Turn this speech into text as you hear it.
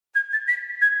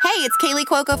Hey, it's Kaylee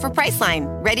Cuoco for Priceline.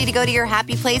 Ready to go to your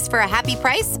happy place for a happy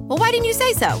price? Well, why didn't you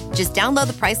say so? Just download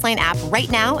the Priceline app right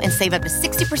now and save up to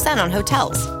 60% on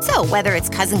hotels. So whether it's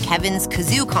Cousin Kevin's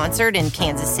Kazoo Concert in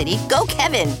Kansas City, go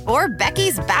Kevin, or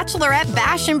Becky's Bachelorette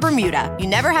Bash in Bermuda, you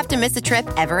never have to miss a trip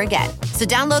ever again. So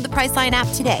download the Priceline app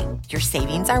today. Your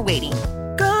savings are waiting.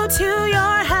 Go to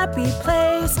your happy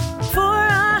place for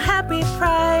a happy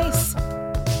price.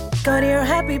 Go to your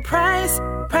happy price,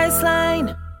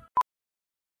 Priceline.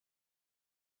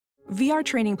 VR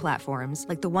training platforms,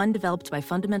 like the one developed by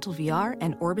Fundamental VR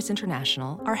and Orbis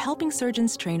International, are helping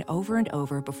surgeons train over and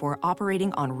over before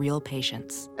operating on real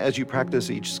patients. As you practice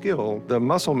each skill, the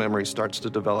muscle memory starts to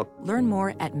develop. Learn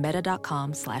more at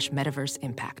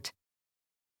meta.com/metaverseimpact.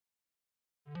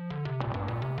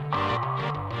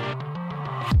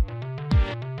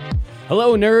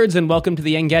 Hello, nerds, and welcome to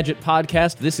the Engadget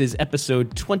podcast. This is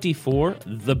episode 24,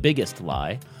 The Biggest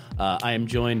Lie. I am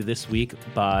joined this week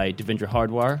by Devendra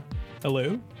Hardwar.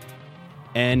 Hello.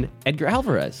 And Edgar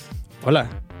Alvarez. Hola.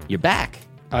 You're back.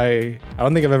 I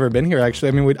don't think I've ever been here, actually.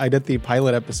 I mean, I did the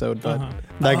pilot episode, but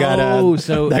that got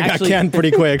canned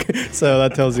pretty quick. So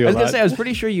that tells you a lot. I was going to say, I was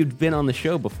pretty sure you'd been on the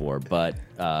show before, but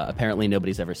apparently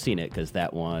nobody's ever seen it because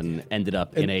that one ended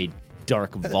up in a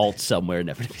dark vault somewhere,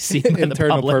 never to be seen by the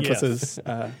internal public. purposes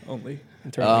only.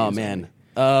 Oh, man.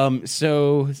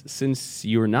 So since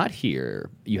you're not here,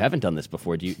 you haven't done this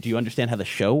before. Do you understand how the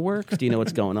show works? Do you know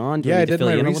what's going on? Yeah, I did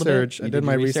my research. I did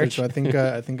my research, so I think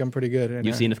I'm pretty good. And,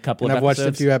 You've seen a couple of I've episodes?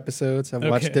 watched a few episodes. I've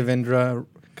watched Devendra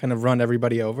kind of run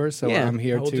everybody over, so I'm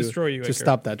here to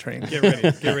stop that train.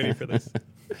 Get ready for this.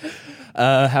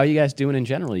 How are you guys doing in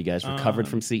general? You guys recovered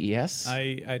from CES?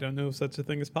 I don't know if such a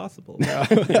thing is possible.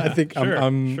 I think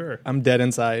I'm dead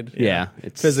inside. Yeah,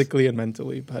 it's physically and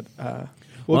mentally, but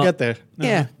we'll get there.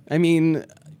 Yeah, I mean,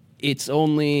 it's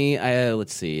only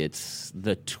let's see, it's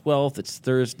the 12th. It's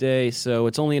Thursday, so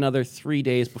it's only another 3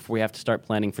 days before we have to start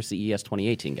planning for CES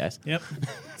 2018, guys. Yep.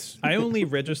 I only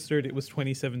registered it was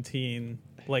 2017.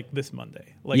 Like this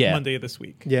Monday, Monday of this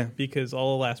week. Yeah. Because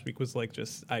all of last week was like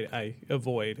just I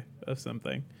avoid of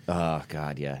something. Oh,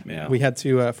 God, yeah. We had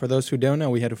to, for those who don't know,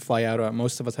 we had to fly out.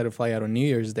 Most of us had to fly out on New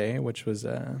Year's Day, which was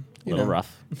a little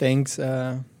rough. Thanks,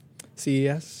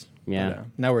 CES. Yeah. But,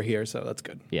 now we're here, so that's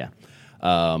good. Yeah.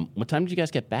 What time did you guys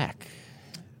get back?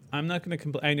 I'm not going to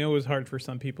complain. I know it was hard for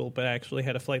some people, but I actually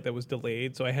had a flight that was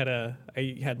delayed, so I had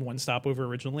one stopover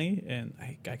originally, and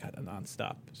I got a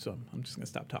nonstop. So I'm just going to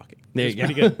stop talking. There you go.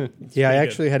 Pretty good. I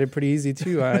actually had it pretty easy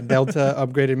too. Delta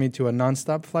upgraded me to a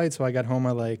nonstop flight, so I got home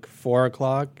at like 4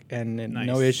 o'clock and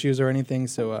no issues or anything.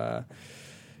 So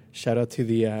shout out to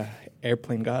the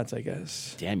airplane gods, I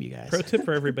guess. Damn, you guys. Pro tip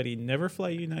for everybody: never fly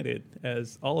United,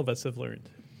 as all of us have learned.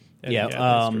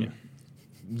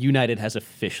 United has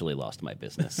officially lost my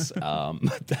business.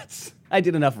 I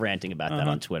did enough ranting about that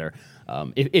on Twitter.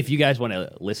 If you guys want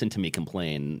to listen to me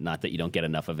complain, not that you don't get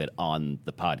enough of it on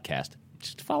the podcast,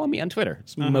 just follow me on Twitter.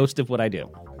 It's most of what I do.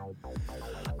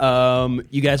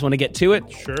 You guys want to get to it?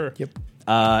 Sure. Yep.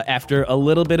 After a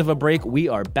little bit of a break, we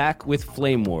are back with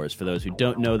Flame Wars. For those who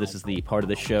don't know, this is the part of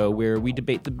the show where we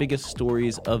debate the biggest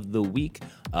stories of the week.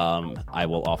 I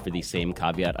will offer the same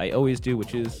caveat I always do,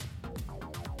 which is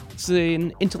it's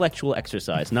an intellectual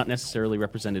exercise, not necessarily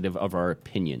representative of our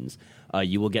opinions.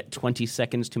 You will get 20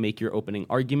 seconds to make your opening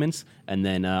arguments, and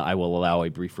then I will allow a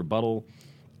brief rebuttal,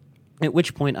 at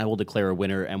which point I will declare a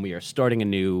winner, and we are starting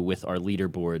anew with our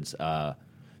leaderboards,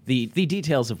 the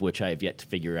details of which I have yet to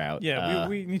figure out. Yeah,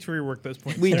 we need to rework those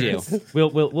points. We do.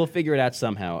 We'll figure it out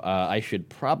somehow. I should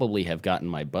probably have gotten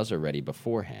my buzzer ready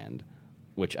beforehand,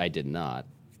 which I did not.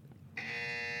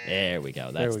 There we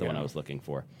go. That's the one I was looking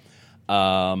for.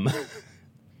 So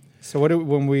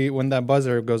when that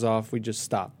buzzer goes off, we just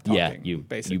stop talking? Yeah, you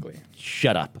basically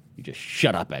shut up. You just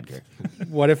shut up, Edgar.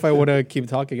 What if I want to keep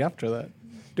talking after that?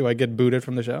 Do I get booted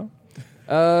from the show?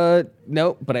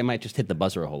 No, but I might just hit the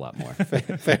buzzer a whole lot more.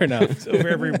 Fair enough. It's over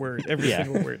every word,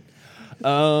 single word.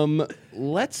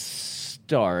 Let's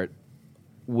start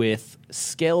with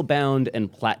Scalebound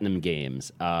and Platinum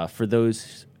Games. For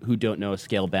those who don't know,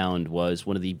 Scalebound was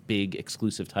one of the big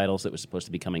exclusive titles that was supposed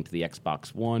to be coming to the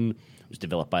Xbox One. It was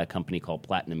developed by a company called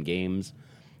Platinum Games.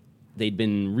 They'd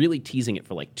been really teasing it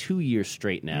for like 2 years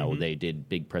straight now. They did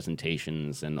big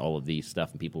presentations and all of these stuff,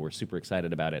 and people were super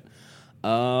excited about it.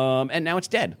 And now it's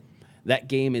dead. That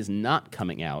game is not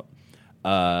coming out.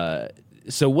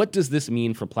 So what does this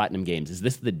mean for Platinum Games? Is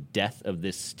this the death of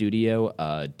this studio?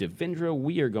 Devendra,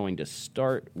 we are going to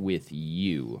start with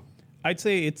you. I'd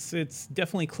say it's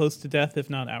definitely close to death, if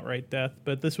not outright death,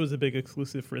 but this was a big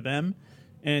exclusive for them.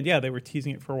 And yeah, they were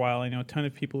teasing it for a while. I know a ton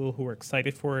of people who were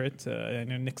excited for it. I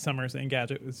know Nick Summers and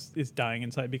Engadget is dying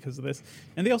inside because of this.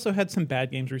 And they also had some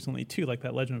bad games recently too, like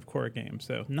that Legend of Korra game.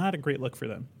 So not a great look for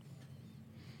them.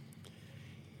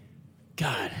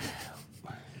 God.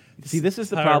 See, this is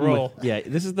the problem.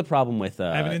 This is the problem with.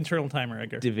 I have an internal timer,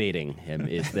 Edgar. Debating him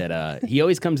is that he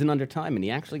always comes in under time, and he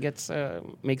actually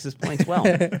makes his points well.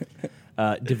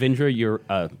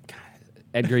 Devindra,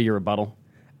 Edgar, your rebuttal.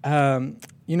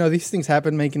 These things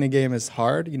happen. Making a game is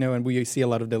hard, and we see a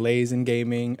lot of delays in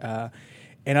gaming.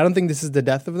 And I don't think this is the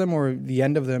death of them or the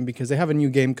end of them because they have a new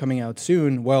game coming out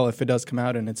soon. Well, if it does come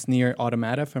out, and it's Nier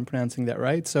Automata, if I'm pronouncing that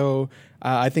right. So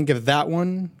I think if that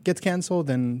one gets canceled,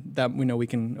 then that we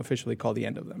can officially call the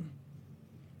end of them.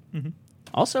 Mm-hmm.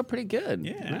 Also pretty good.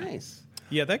 Yeah. Nice.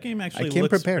 Yeah, that game actually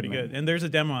looks pretty good. And there's a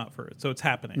demo out for it, so it's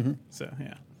happening. Mm-hmm. So,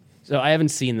 yeah. So I haven't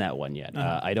seen that one yet.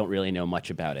 I don't really know much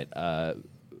about it.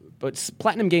 But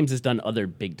Platinum Games has done other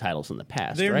big titles in the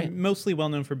past, They're right? mostly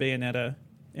well-known for Bayonetta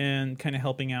and kind of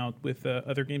helping out with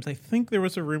other games. I think there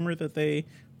was a rumor that they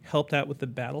helped out with the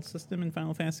battle system in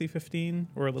Final Fantasy 15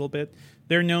 or a little bit.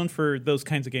 They're known for those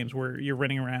kinds of games where you're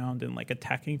running around and like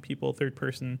attacking people,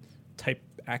 third-person type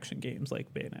action games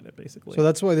like Bayonetta, basically. So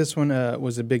that's why this one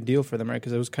was a big deal for them, right?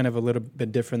 Because it was kind of a little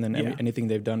bit different than anything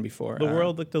they've done before. The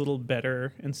world looked a little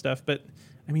better and stuff, but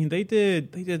I mean, they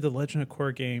did the Legend of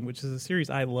Korra game, which is a series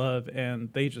I love, and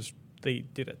they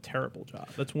did a terrible job.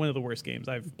 That's one of the worst games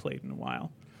I've played in a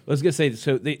while. I was going to say,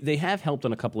 so they have helped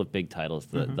on a couple of big titles,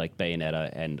 like Bayonetta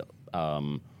and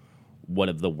one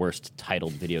of the worst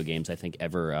titled video games I think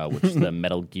ever, which is the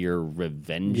Metal Gear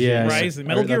Revengeance. Yeah, Rising.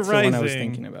 Metal Gear that's the one Rising, I was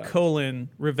thinking about.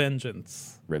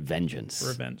 Revengeance.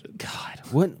 Revengeance. God,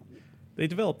 what? They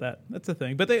developed that. That's a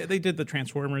thing. But they did the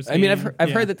Transformers game. I mean,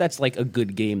 I've heard that that's like a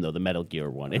good game, though, the Metal Gear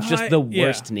one. It's just the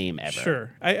worst name ever.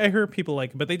 Sure. I heard people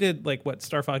like it, but they did, like,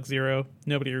 Star Fox Zero?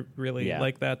 Nobody really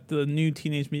liked that. The new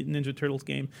Teenage Mutant Ninja Turtles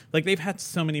game. Like, they've had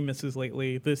so many misses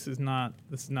lately. This is not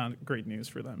great news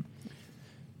for them.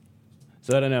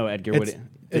 So I don't know, Edgar.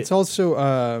 It's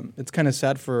also it's kind of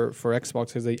sad for Xbox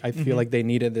because I feel like they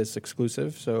needed this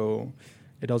exclusive, so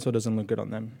it also doesn't look good on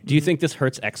them. Do you think this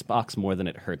hurts Xbox more than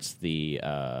it hurts the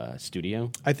studio?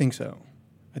 I think so.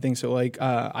 Like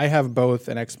I have both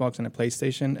an Xbox and a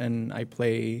PlayStation, and I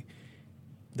play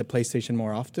the PlayStation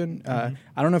more often. I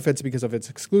don't know if it's because of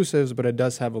its exclusives, but it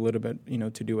does have a little bit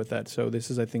to do with that. So this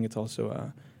is, I think, it's also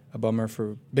a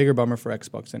bigger bummer for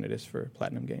Xbox than it is for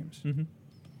Platinum Games. Mm-hmm.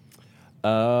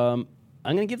 I'm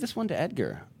going to give this one to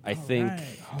Edgar. I think.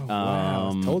 Right. Oh,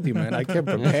 wow. I told you, man. I came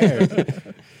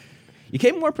prepared. You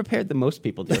came more prepared than most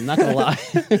people do. I'm not going to lie.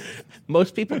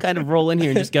 Most people kind of roll in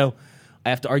here and just go, I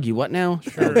have to argue what now?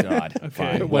 Sure. Oh, God. Okay.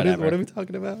 Fine, What are we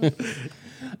talking about?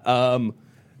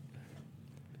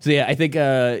 So, yeah, I think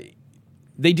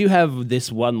they do have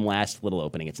this one last little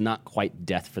opening. It's not quite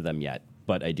death for them yet.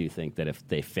 But I do think that if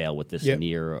they fail with this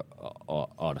Nier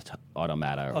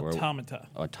Automata,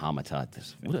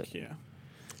 this,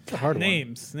 It's a hard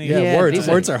names. Yeah,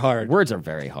 words are hard. Words are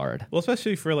very hard. Well,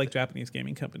 especially for like Japanese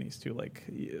gaming companies too. Like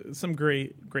some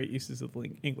great uses of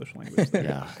English language. There.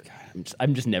 Yeah, God,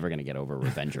 I'm just never gonna get over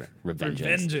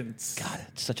Revengeance. God,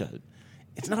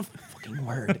 it's not a fucking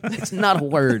word. It's not a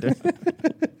word.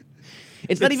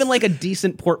 It's not even like a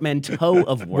decent portmanteau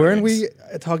of words. Weren't we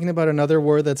talking about another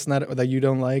word that you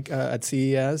don't like at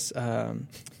CES?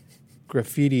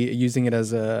 Graffiti, using it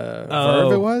as a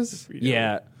verb. It was.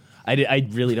 Yeah, I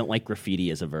really don't like graffiti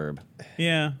as a verb.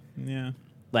 Yeah.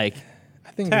 Like,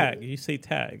 I think tag. You say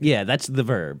tag. Yeah, that's the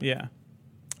verb. Yeah.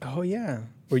 Oh yeah.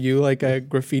 Were you like a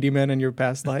graffiti man in your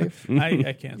past life?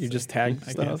 I can't. You just tagged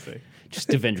stuff. I can't say. Just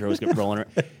Devindra was rolling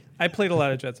around. I played a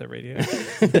lot of Jet Set Radio.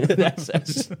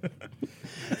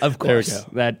 Of course,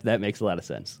 that makes a lot of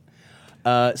sense.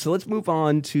 So let's move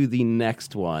on to the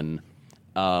next one.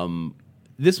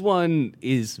 This one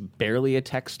is barely a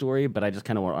tech story, but I just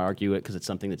kind of want to argue it because it's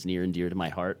something that's near and dear to my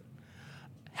heart.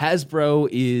 Hasbro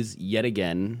is yet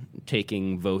again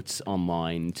taking votes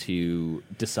online to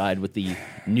decide what the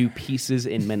new pieces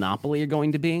in Monopoly are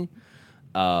going to be.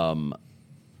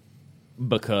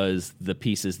 Because the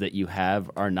pieces that you have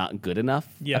are not good enough,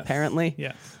 apparently.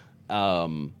 Yes.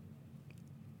 But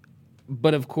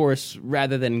of course,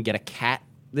 rather than get a cat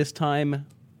this time,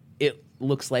 it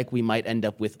looks like we might end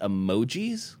up with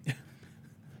emojis.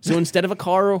 So instead of a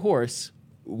car or a horse,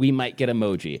 we might get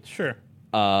emoji. Sure.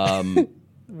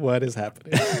 What is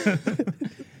happening?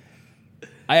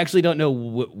 I actually don't know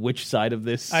which side of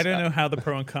this. I don't know how the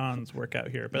pro and cons work out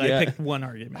here, but I picked one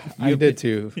argument. I did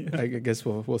too. I guess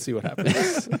we'll see what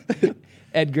happens.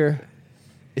 Edgar,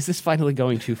 is this finally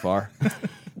going too far?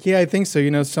 Yeah, I think so.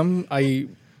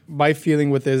 my feeling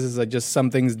with this is that just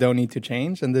some things don't need to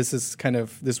change, and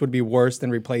this would be worse than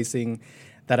replacing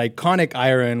that iconic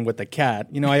iron with a cat.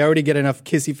 You know, I already get enough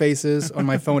kissy faces on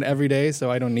my phone every day, so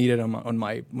I don't need it on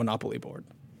my Monopoly board.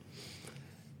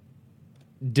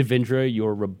 Devindra,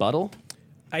 your rebuttal?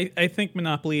 I think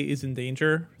Monopoly is in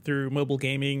danger through mobile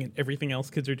gaming and everything else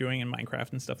kids are doing in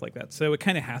Minecraft and stuff like that. So it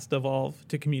kind of has to evolve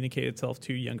to communicate itself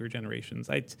to younger generations.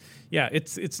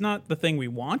 It's not the thing we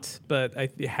want, but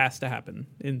it has to happen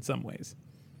in some ways.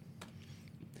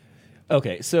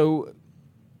 Okay, so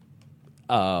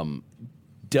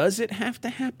does it have to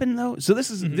happen though? So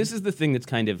this is the thing that's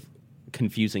kind of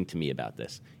confusing to me about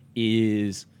this.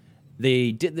 Is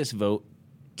they did this vote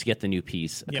to get the new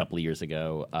piece a couple of years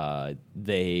ago.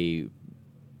 They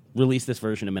released this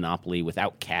version of Monopoly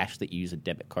without cash that you use a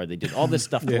debit card. They did all this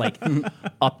stuff to like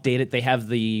update it. They have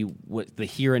the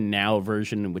here and now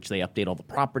version in which they update all the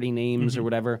property names or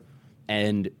whatever.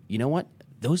 And you know what?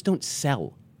 Those don't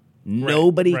sell.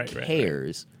 Nobody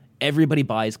cares. Everybody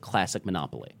buys classic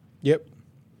Monopoly. Yep.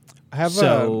 I have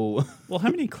well, how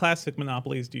many classic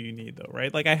Monopolies do you need though,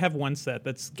 right? Like I have one set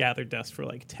that's gathered dust for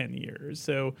like 10 years.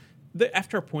 So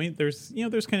after a point, there's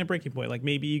kind of breaking point. Like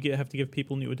maybe you have to give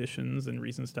people new editions and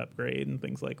reasons to upgrade and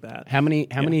things like that. How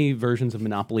many versions of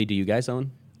Monopoly do you guys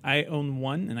own? I own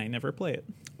one, and I never play it.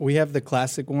 We have the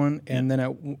classic one, and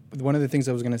then one of the things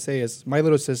I was going to say is my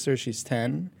little sister, she's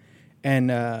 10,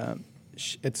 and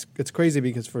it's crazy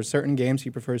because for certain games she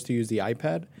prefers to use the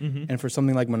iPad, and for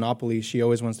something like Monopoly, she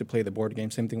always wants to play the board game.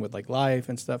 Same thing with like Life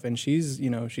and stuff, and she's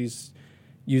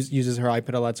uses her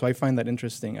iPad a lot, so I find that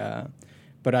interesting.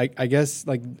 But I guess,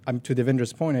 like, to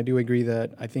Devindra's point, I do agree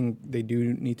that I think they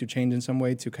do need to change in some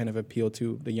way to kind of appeal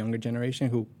to the younger generation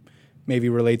who maybe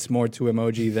relates more to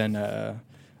emoji than,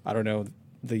 I don't know,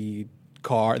 the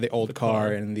old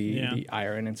car and the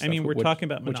iron and stuff. I mean, we're talking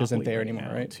about Monopoly which isn't there right anymore,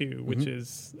 now, right? Too, which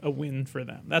is a win for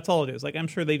them. That's all it is. Like, I'm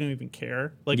sure they don't even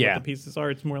care what the pieces are.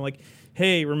 It's more like,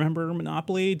 hey, remember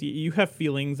Monopoly? Do you have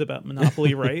feelings about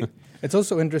Monopoly, right? It's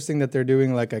also interesting that they're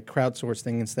doing like a crowdsource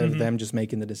thing instead of them just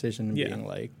making the decision and being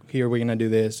like, here, we're going to do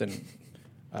this, and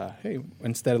hey,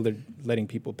 instead of letting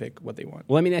people pick what they want.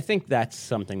 Well, I mean, I think that's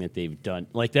something that they've done.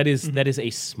 Like, that is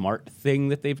a smart thing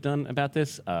that they've done about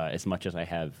this, as much as I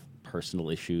have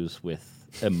personal issues with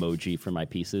emoji for my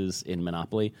pieces in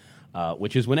Monopoly,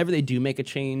 which is whenever they do make a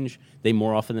change, they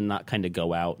more often than not kind of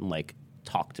go out and like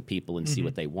talk to people and see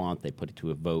what they want. They put it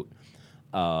to a vote.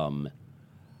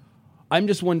 I'm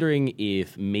just wondering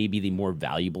if maybe the more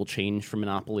valuable change for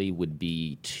Monopoly would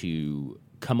be to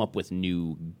come up with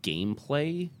new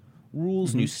gameplay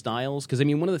rules, new styles. Because, I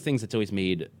mean, one of the things that's always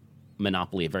made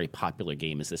Monopoly a very popular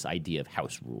game is this idea of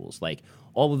house rules. Like,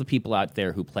 all of the people out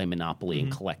there who play Monopoly and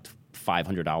collect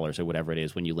 $500 or whatever it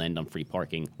is when you land on free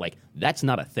parking, like, that's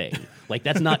not a thing. Like,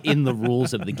 that's not in the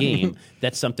rules of the game.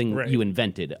 That's something you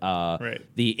invented.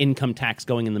 The income tax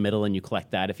going in the middle and you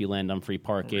collect that if you land on free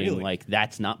parking, like,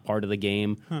 that's not part of the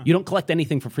game. You don't collect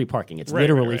anything for free parking. It's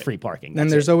literally free parking.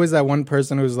 And there's always that one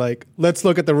person who's like, let's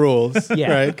look at the rules,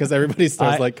 right? Because everybody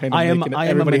starts like kind of making it. I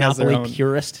am a Monopoly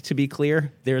purist, to be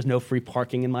clear. There's no free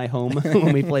parking in my home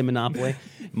when we play Monopoly,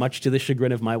 much to the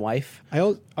chagrin of my wife. I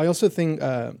also think...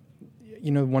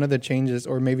 one of the changes,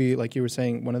 or maybe like you were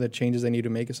saying, one of the changes they need to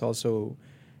make is also,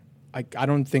 I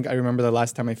don't think I remember the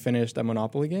last time I finished a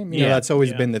Monopoly game. You know, that's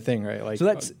always been the thing, right? Like,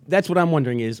 so that's what I'm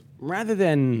wondering is, rather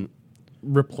than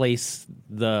replace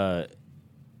the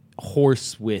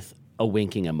horse with a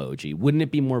winking emoji, wouldn't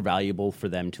it be more valuable for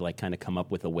them to like kind of come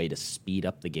up with a way to speed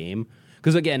up the game?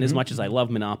 Because again, as much as I love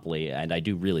Monopoly, and I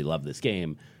do really love this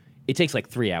game, it takes like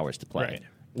 3 hours to play. Right.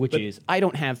 Which is, I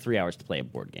don't have 3 hours to play a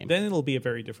board game. Then it'll be a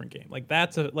very different game. Like,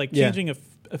 that's changing a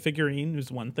figurine is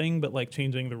one thing, but like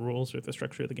changing the rules or the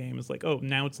structure of the game is like, oh,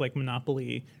 now it's like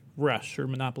Monopoly Rush or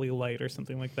Monopoly Light or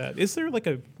something like that. Is there like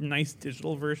a nice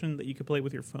digital version that you could play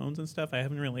with your phones and stuff? I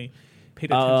haven't really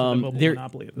paid attention to mobile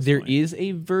Monopoly at this point. There is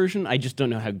a version. I just don't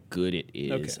know how good it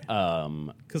is.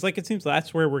 Because like it seems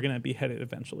that's where we're going to be headed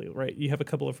eventually, right? You have a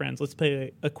couple of friends. Let's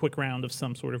play a quick round of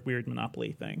some sort of weird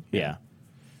Monopoly thing. Yeah.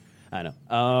 I know.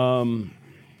 God,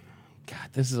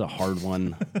 this is a hard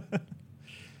one.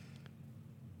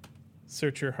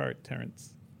 Search your heart,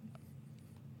 Terrence.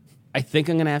 I think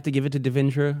I'm going to have to give it to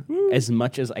Devindra. As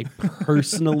much as I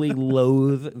personally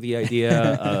loathe the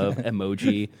idea of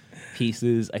emoji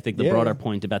pieces, I think the broader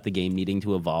point about the game needing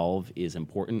to evolve is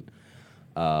important.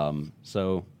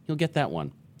 So you'll get that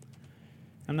one.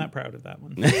 I'm not proud of that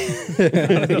one. Not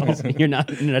at all. You're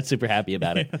not super happy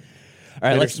about it. All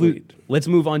right, let's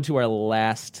move on to our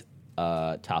last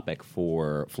topic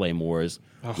for Flame Wars,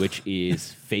 which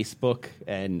is Facebook.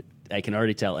 And I can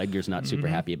already tell Edgar's not super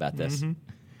happy about this.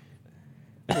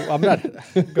 Well, I'm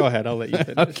not. Go ahead. I'll let you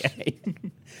finish. Okay.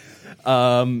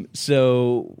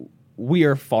 So we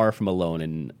are far from alone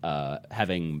in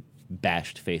having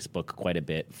bashed Facebook quite a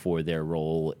bit for their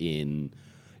role in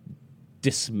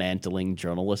dismantling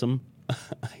journalism.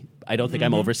 I don't think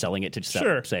I'm overselling it to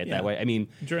just say it that way. I mean,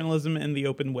 journalism and the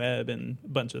open web and a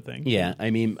bunch of things. Yeah,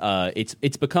 I mean,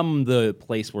 it's become the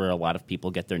place where a lot of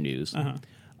people get their news,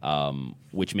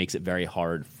 which makes it very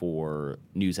hard for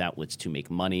news outlets to make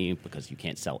money because you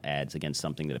can't sell ads against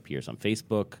something that appears on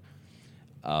Facebook.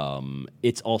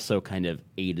 It's also kind of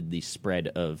aided the spread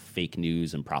of fake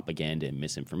news and propaganda and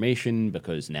misinformation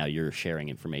because now you're sharing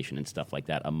information and stuff like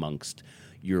that amongst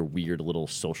your weird little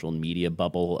social media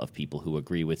bubble of people who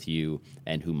agree with you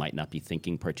and who might not be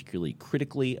thinking particularly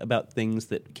critically about things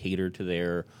that cater to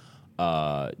their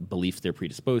beliefs they're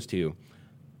predisposed to.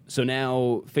 So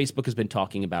now Facebook has been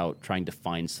talking about trying to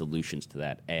find solutions to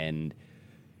that. And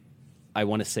I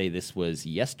want to say this was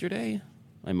yesterday.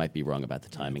 I might be wrong about the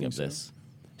timing of this.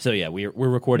 So yeah, we're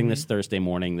recording this Thursday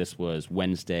morning. This was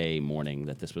Wednesday morning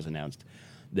that this was announced,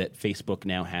 that Facebook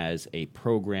now has a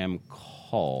program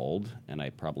called, and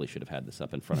I probably should have had this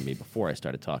up in front of me before I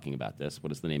started talking about this.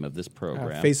 What is the name of this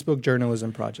program? Facebook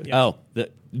Journalism Project. Yes. Oh,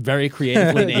 the very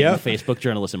creatively named Facebook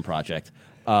Journalism Project,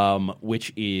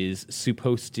 which is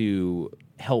supposed to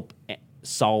help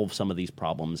solve some of these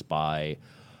problems by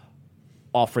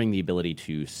offering the ability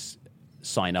to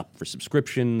sign up for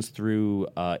subscriptions through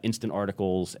instant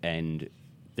articles, and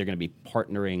they're going to be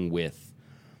partnering with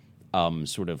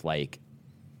sort of like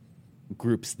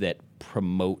groups that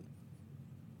promote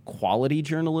quality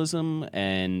journalism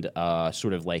and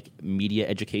sort of like media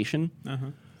education.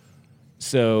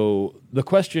 So the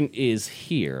question is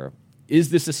here, is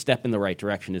this a step in the right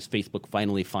direction? Is Facebook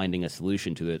finally finding a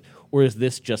solution to it? Or is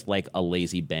this just like a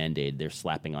lazy Band-Aid they're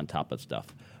slapping on top of stuff?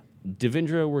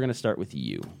 Devindra, we're going to start with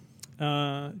you.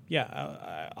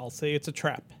 I'll say it's a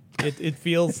trap. It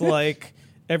feels like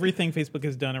everything Facebook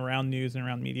has done around news and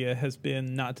around media has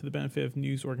been not to the benefit of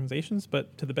news organizations,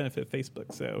 but to the benefit of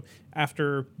Facebook. So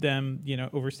after them,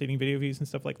 overstating video views and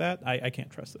stuff like that, I can't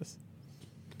trust this.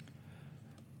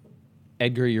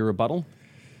 Edgar, your rebuttal?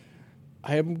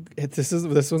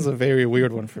 This one's a very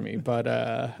weird one for me, but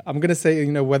I'm gonna say,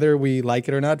 whether we like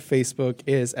it or not, Facebook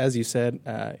is, as you said,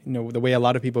 the way a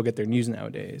lot of people get their news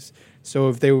nowadays. So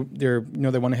if they want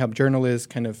to help journalists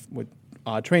kind of with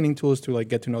training tools to like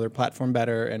get to know their platform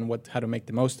better and how to make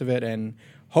the most of it, and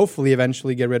hopefully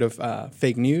eventually get rid of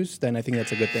fake news, then I think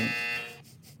that's a good thing.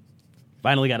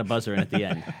 Finally got a buzzer in at the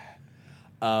end.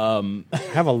 I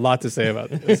have a lot to say about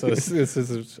this. So this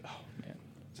is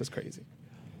just crazy.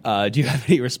 Do you have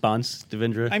any response,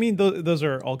 Devindra? I mean, those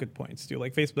are all good points, too.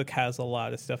 Like, Facebook has a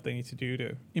lot of stuff they need to do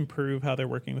to improve how they're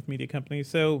working with media companies.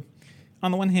 So,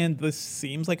 on the one hand, this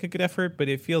seems like a good effort, but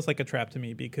it feels like a trap to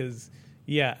me because,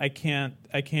 I can't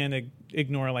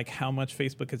ignore like how much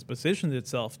Facebook has positioned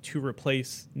itself to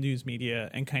replace news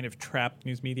media and kind of trap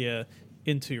news media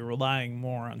into relying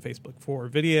more on Facebook for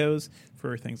videos,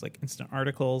 for things like instant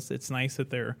articles. It's nice that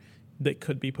they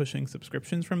could be pushing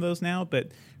subscriptions from those now,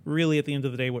 but really at the end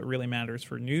of the day, what really matters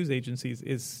for news agencies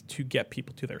is to get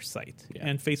people to their site. Yeah.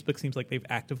 And Facebook seems like they've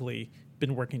actively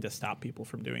been working to stop people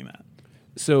from doing that.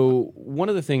 So one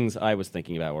of the things I was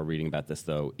thinking about while reading about this,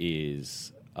 though,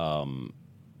 is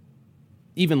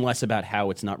even less about how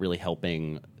it's not really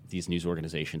helping these news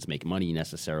organizations make money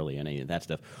necessarily and any of that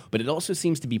stuff, but it also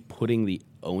seems to be putting the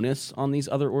onus on these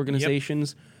other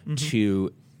organizations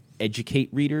to educate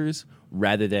readers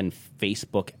rather than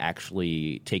Facebook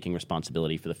actually taking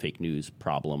responsibility for the fake news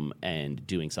problem and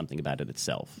doing something about it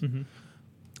itself.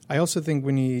 I also think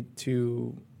we need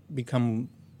to become,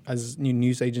 as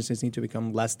news agencies need to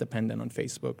become less dependent on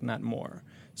Facebook, not more.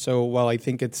 So while I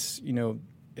think it's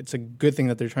a good thing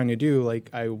that they're trying to do, like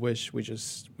I wish we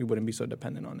wouldn't be so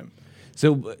dependent on them.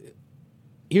 So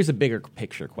here's a bigger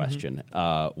picture question,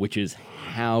 which is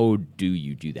how do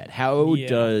you do that? How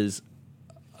does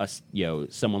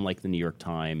someone like the New York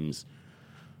Times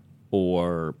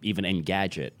or even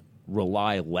Engadget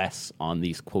rely less on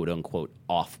these quote unquote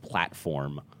off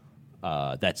platform?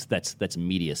 That's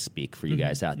media speak for you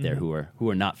guys out there who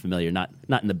are not familiar, not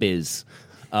in the biz.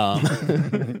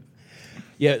 But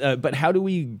how do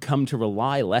we come to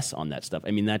rely less on that stuff?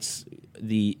 I mean, that's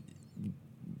the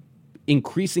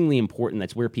increasingly important.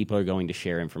 That's where people are going to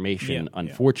share information,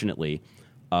 unfortunately.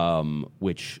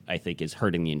 Which I think is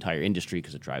hurting the entire industry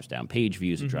because it drives down page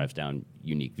views, it drives down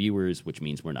unique viewers, which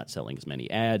means we're not selling as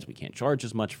many ads, we can't charge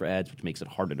as much for ads, which makes it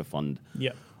harder to fund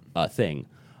a thing.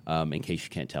 In case you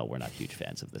can't tell, we're not huge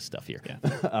fans of this stuff here.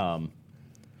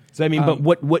 So I mean, but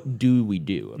what do we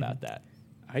do about that?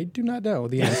 I do not know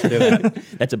the answer to that.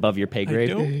 That's above your pay I grade.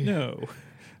 don't know.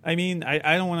 I mean,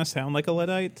 I don't want to sound like a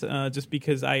Luddite just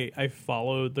because I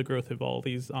followed the growth of all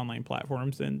these online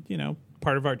platforms. And,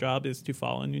 part of our job is to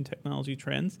follow new technology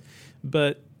trends.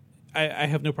 But I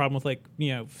have no problem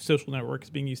with, social networks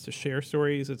being used to share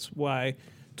stories. It's why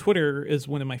Twitter is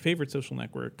one of my favorite social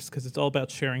networks because it's all about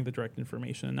sharing the direct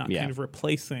information and not kind of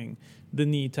replacing the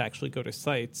need to actually go to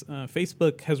sites.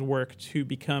 Facebook has worked to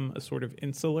become a sort of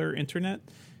insular internet.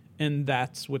 And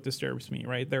that's what disturbs me,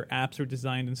 right? Their apps are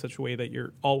designed in such a way that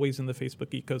you're always in the Facebook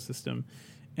ecosystem.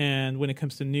 And when it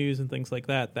comes to news and things like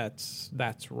that, that's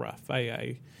rough.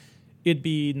 It'd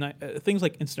be things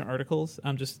like instant articles,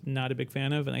 I'm just not a big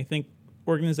fan of. And I think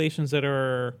organizations that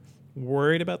are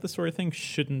worried about this sort of thing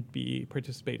shouldn't be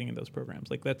participating in those programs.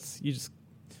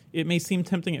 It may seem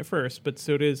tempting at first, but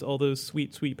so does all those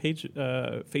sweet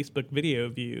Facebook video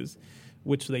views,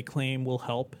 which they claim will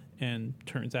help. And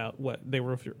turns out they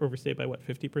were overstated by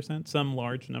 50%, some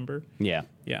large number. Yeah.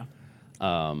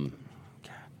 I don't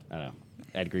know.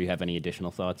 Edgar, you have any additional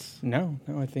thoughts? No.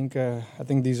 I think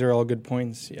these are all good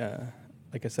points. Yeah,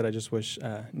 like I said, I just wish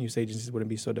news agencies wouldn't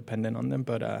be so dependent on them.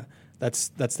 But that's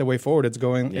the way forward. It's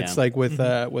going. Yeah. It's like with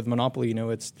Monopoly.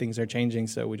 Things are changing,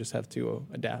 so we just have to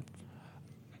adapt.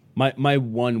 My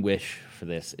one wish for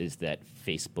this is that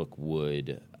Facebook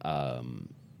would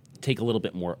take a little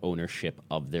bit more ownership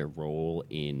of their role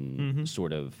in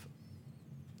sort of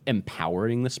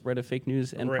empowering the spread of fake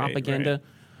news and propaganda. Right.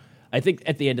 I think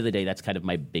at the end of the day, that's kind of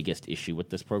my biggest issue with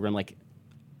this program.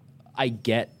 I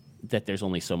get that there's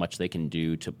only so much they can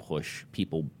do to push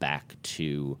people back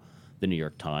to the New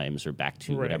York Times or back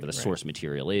to whatever the source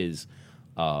material is,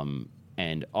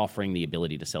 and offering the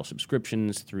ability to sell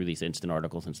subscriptions through these instant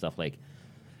articles and stuff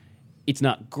it's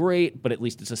not great, but at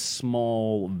least it's a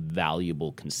small,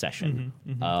 valuable concession.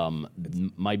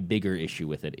 My bigger issue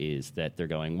with it is that they're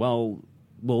going, well,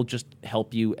 we'll just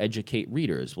help you educate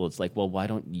readers. Well, it's why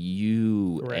don't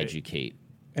you educate?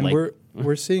 And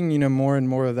we're seeing, more and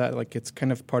more of that. It's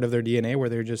kind of part of their DNA where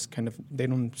they're just they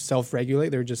don't self-regulate.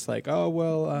 They're just they're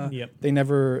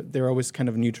always kind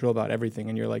of neutral about everything.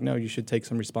 And you're like, no, you should take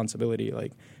some responsibility.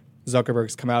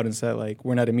 Zuckerberg's come out and said,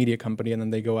 we're not a media company, and then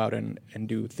they go out and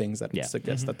do things that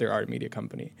suggest that they are a media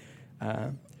company.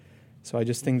 So I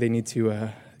just think they need to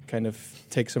kind of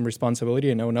take some responsibility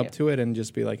and own up to it and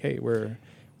just be like, hey,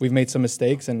 we've made some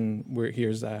mistakes, and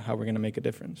here's how we're going to make a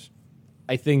difference.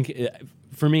 I think,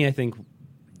 for me,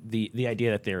 the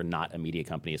idea that they're not a media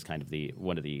company is kind of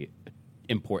one of the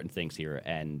important things here,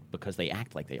 and because they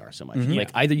act like they are so much.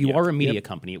 Either you are a media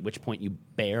company, at which point you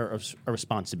bear a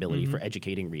responsibility for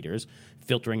educating readers,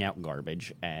 filtering out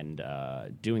garbage, and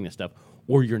doing this stuff,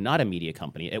 or you're not a media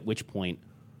company, at which point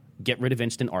get rid of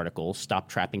instant articles, stop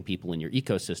trapping people in your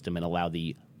ecosystem, and allow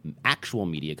the actual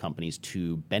media companies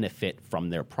to benefit from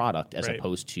their product as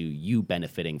opposed to you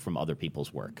benefiting from other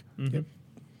people's work.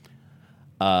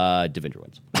 Devindra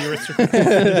wins.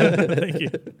 Thank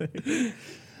you.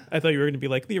 I thought you were going to be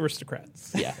like the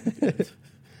aristocrats. Yeah.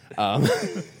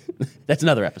 That's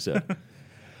another episode.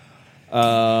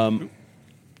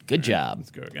 Good job.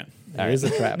 Let's go again. It is a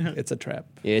trap. It's a trap.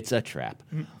 It's a trap.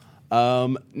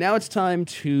 Now it's time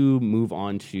to move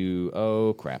on to...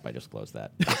 Oh, crap. I just closed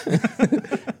that.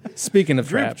 Speaking of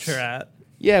Group traps. chat.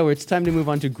 Yeah, it's time to move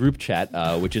on to group chat,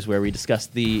 which is where we discuss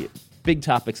the big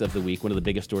topics of the week, one of the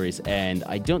biggest stories, and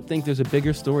I don't think there's a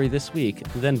bigger story this week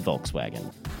than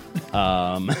Volkswagen.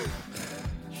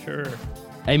 Sure.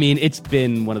 I mean, it's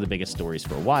been one of the biggest stories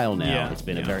for a while now. Yeah, it's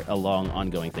been a long,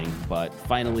 ongoing thing, but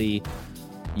finally,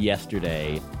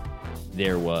 yesterday,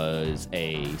 there was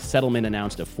a settlement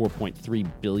announced of $4.3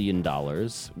 billion,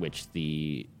 which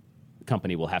the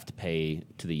company will have to pay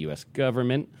to the U.S.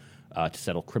 government to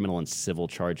settle criminal and civil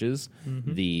charges.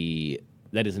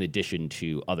 That is in addition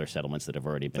to other settlements that have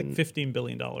already been... $15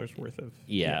 billion worth of...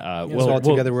 Yeah. So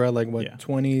altogether we're at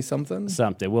 20-something?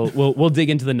 Something. We'll dig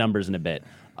into the numbers in a bit.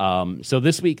 So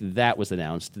this week that was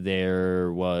announced.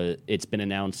 It's been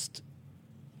announced,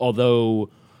 although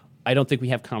I don't think we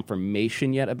have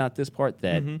confirmation yet about this part,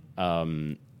 that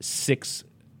 6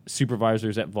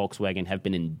 supervisors at Volkswagen have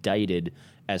been indicted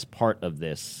as part of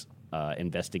this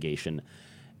investigation.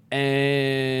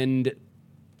 And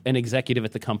an executive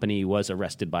at the company was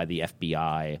arrested by the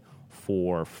FBI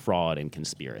for fraud and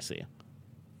conspiracy.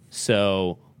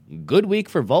 So, good week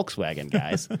for Volkswagen,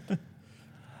 guys.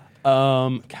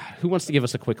 God, who wants to give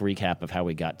us a quick recap of how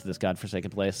we got to this godforsaken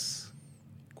place?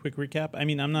 Quick recap. I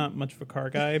mean, I'm not much of a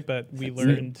car guy, but we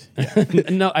learned...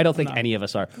 No, I don't think any of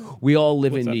us are. We all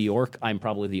live in New York. I'm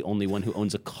probably the only one who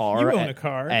owns a car. You own a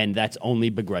car. And that's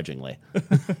only begrudgingly.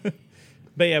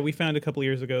 But yeah, we found a couple of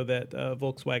years ago that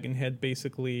Volkswagen had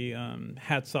basically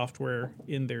had software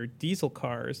in their diesel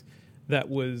cars that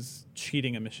was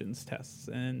cheating emissions tests.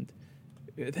 And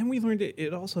then we learned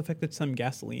it also affected some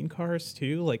gasoline cars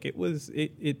too. Like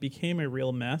it became a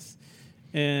real mess.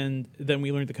 And then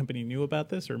we learned the company knew about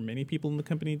this, or many people in the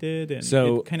company did, and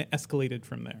it kind of escalated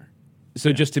from there.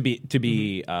 So just to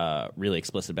be really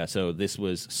explicit about, so this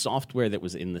was software that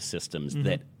was in the systems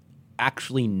that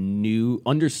actually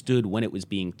understood when it was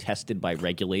being tested by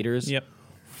regulators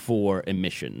for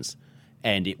emissions,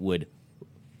 and it would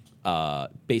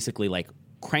basically like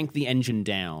crank the engine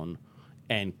down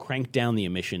and crank down the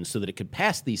emissions so that it could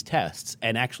pass these tests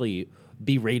and actually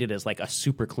be rated as like a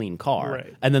super clean car.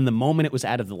 Right. And then the moment it was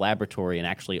out of the laboratory and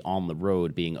actually on the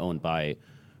road being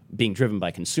driven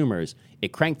by consumers,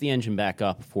 it cranked the engine back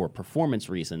up for performance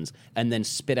reasons and then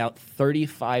spit out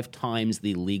 35 times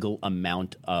the legal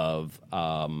amount of,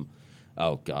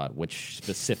 which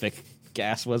specific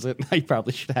gas was it? I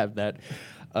probably should have that.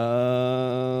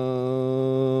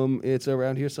 It's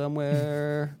around here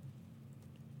somewhere.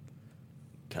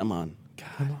 Come on.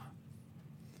 God.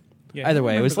 Yeah, Either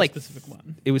way, it was like specific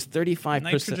one. It was 35%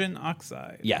 Nitrogen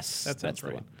oxide. Yes, that's the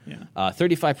right. one. Yeah,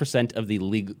 35% of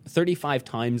the 35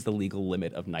 times the legal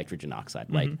limit of nitrogen oxide.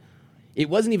 Like, it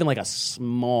wasn't even like a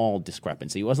small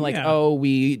discrepancy. It wasn't like,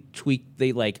 we tweaked.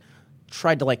 They like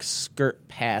tried to like skirt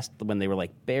past when they were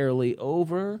like barely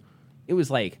over. It was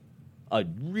like a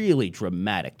really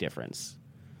dramatic difference.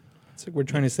 It's like we're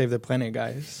trying to save the planet,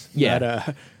 guys. Yeah.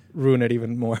 Not, ruin it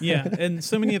even more. Yeah, and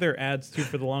so many of their ads too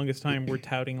for the longest time were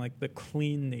touting like the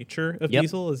clean nature of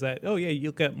diesel. Is that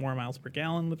you'll get more miles per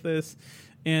gallon with this.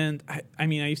 And I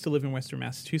mean I used to live in Western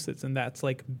Massachusetts, and that's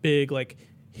like big like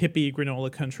hippie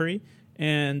granola country.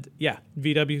 And yeah,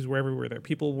 VWs were everywhere there.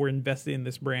 People were invested in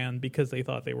this brand because they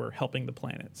thought they were helping the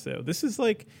planet. So this is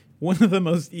like one of the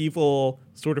most evil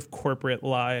sort of corporate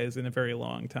lies in a very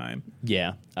long time.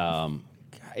 Yeah,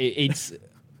 it's.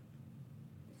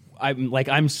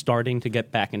 I'm starting to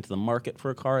get back into the market for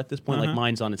a car at this point. Like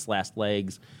mine's on its last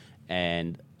legs,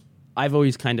 and I've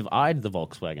always kind of eyed the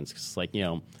Volkswagens because it's like,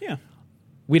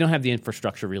 we don't have the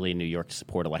infrastructure really in New York to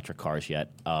support electric cars yet.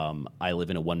 I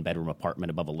live in a 1-bedroom apartment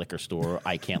above a liquor store.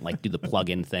 I can't like do the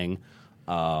plug-in thing.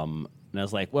 And I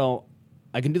was like, well,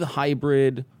 I can do the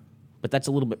hybrid, but that's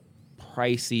a little bit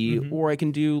pricey, or I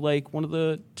can do like one of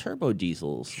the turbo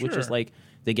diesels, which is like,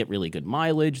 they get really good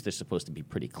mileage. They're supposed to be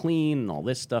pretty clean and all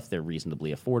this stuff. They're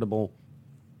reasonably affordable.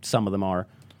 Some of them are.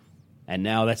 And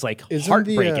now that's like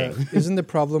heartbreaking. Isn't the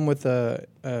problem with a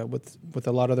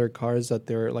lot of their cars that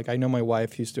they're like? I know my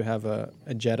wife used to have a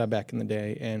Jetta back in the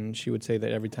day, and she would say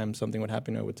that every time something would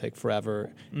happen, it would take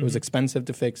forever. It was expensive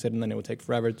to fix it, and then it would take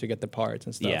forever to get the parts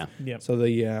and stuff. Yeah. So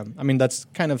I mean, that's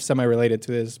kind of semi-related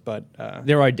to this, but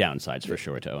there are downsides for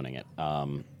sure to owning it.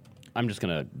 I'm just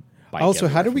gonna. Also,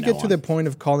 how did we get to the point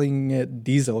of calling it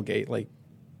Dieselgate? Like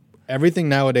everything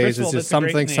nowadays is just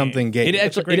something gate.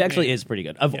 It actually is pretty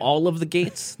good. Of all of the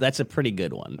gates, that's a pretty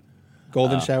good one.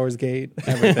 Golden Showers Gate,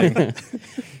 everything.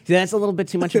 That's a little bit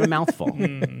too much of a mouthful.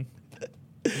 No,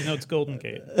 it's Golden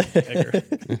Gate.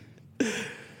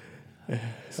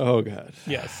 Oh God.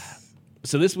 Yes.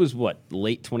 So this was what,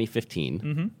 late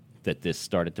 2015 that this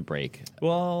started to break.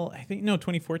 Well, I think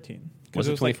 2014. Was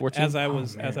it 2014?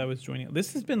 Like, as I was joining,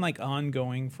 this has been like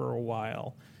ongoing for a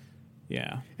while.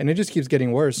 Yeah, and it just keeps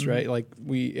getting worse, right? Like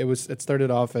it started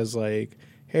off as like,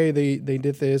 hey, they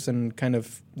did this, and kind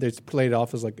of they played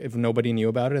off as like if nobody knew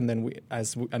about it, and then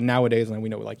nowadays we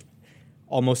know like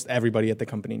almost everybody at the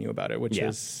company knew about it, which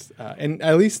is and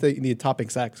at least the top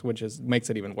execs, which makes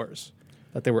it even worse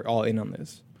that they were all in on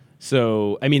this.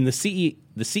 So I mean, the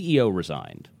CEO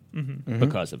resigned.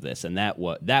 Because of this, and that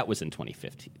was in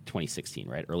 2016,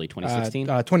 right? Early 2016?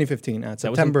 2015,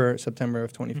 September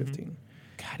of 2015.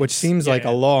 God, which seems like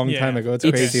a long time ago. It's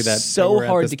crazy that so we're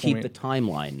hard at to this keep point. the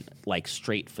timeline like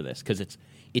straight for this because it's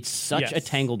such a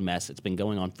tangled mess. It's been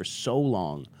going on for so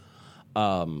long.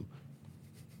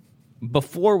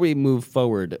 Before we move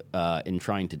forward in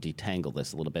trying to detangle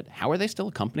this a little bit, how are they still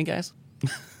a company, guys?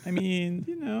 I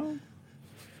mean,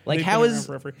 like how is?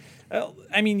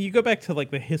 I mean, you go back to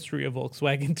like the history of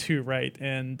Volkswagen too, right?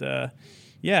 And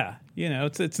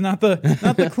it's not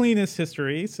the cleanest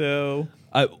history. So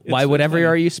why? Whatever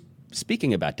are you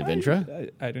speaking about,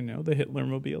 Devindra? I don't know, the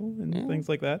Hitlermobile and things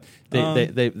like that.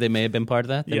 They may have been part of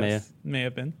that. They may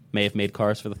have been. May have made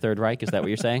cars for the Third Reich. Is that what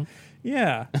you're saying?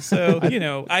 Yeah. So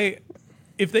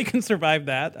if they can survive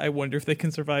that, I wonder if they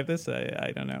can survive this.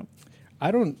 I don't know.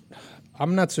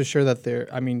 I'm not so sure that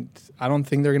I don't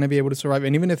think they're going to be able to survive.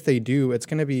 And even if they do, it's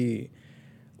going to be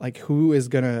like who's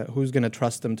gonna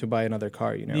trust them to buy another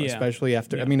car? Especially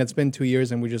after. I mean, it's been 2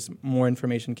 years, and more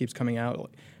information keeps coming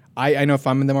out. I know if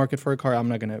I'm in the market for a car, I'm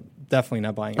definitely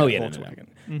not buying a Volkswagen.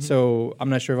 No. So I'm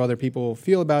not sure if how other people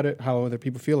feel about it,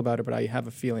 but I have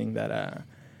a feeling that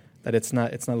it's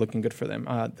not looking good for them.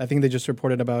 I think they just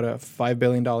reported about a $5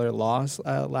 billion loss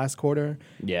last quarter.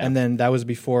 Yeah. And then that was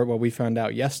before what we found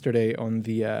out yesterday on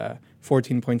the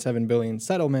 $14.7 billion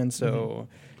settlement. So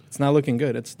it's not looking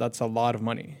good. That's a lot of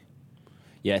money.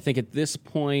 Yeah, I think at this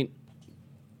point,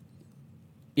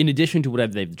 in addition to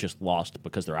whatever they've just lost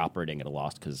because they're operating at a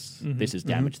loss because this has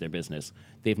damaged their business,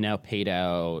 they've now paid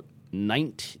out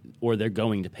they're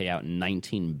going to pay out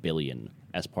 $19 billion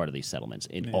as part of these settlements,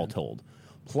 all told.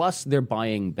 Plus, they're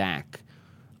buying back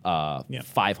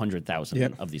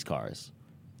 500,000 of these cars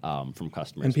from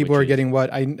customers. And people are getting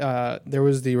what? There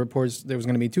was the reports there was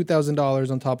going to be $2,000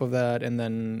 on top of that, and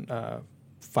then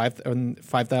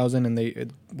 5,000, and they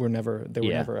were never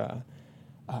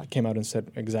came out and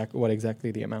said what exactly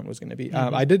the amount was going to be.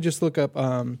 I did just look up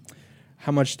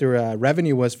how much their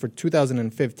revenue was for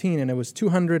 2015, and it was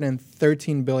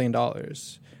 $213 billion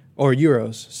or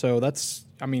euros. So that's,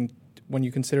 I mean, when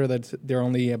you consider that they're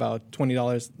only about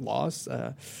 $20 loss,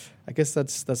 I guess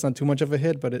that's not too much of a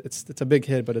hit, but it's a big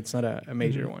hit, but it's not a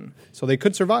major one. So they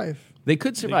could survive. They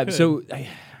could survive. So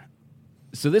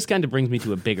this kind of brings me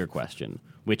to a bigger question,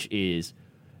 which is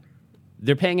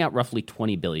they're paying out roughly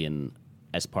 $20 billion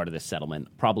as part of this settlement,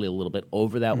 probably a little bit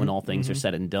over that when all things are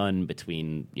said and done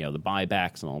between the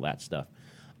buybacks and all that stuff.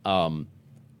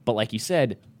 But like you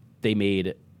said, they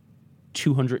made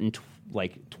 220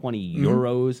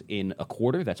 euros in a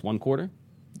quarter. That's one quarter.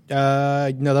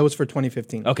 No, that was for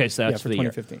 2015. Okay, so that's for the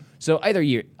 2015. Year. So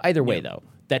either way though,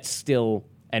 that's still,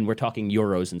 and we're talking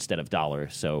euros instead of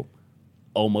dollars, so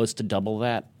almost to double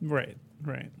that. Right.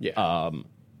 Yeah.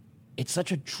 It's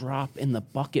such a drop in the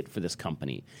bucket for this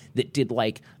company that did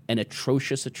an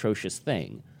atrocious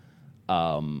thing.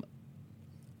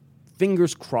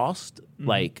 Fingers crossed,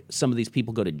 some of these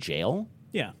people go to jail.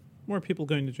 Yeah, more people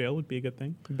going to jail would be a good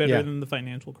thing. Better than the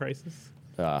financial crisis.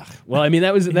 Well, I mean,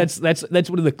 that's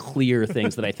one of the clear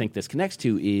things that I think this connects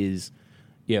to is,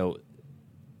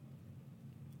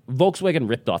 Volkswagen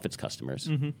ripped off its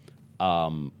customers,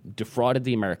 defrauded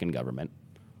the American government,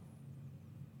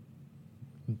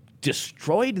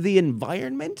 destroyed the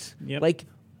environment,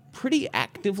 pretty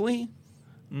actively,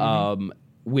 and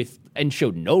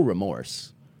showed no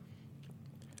remorse.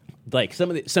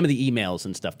 Some of the emails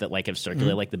and stuff that have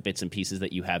circulated, the bits and pieces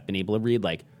that you have been able to read,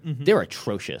 they're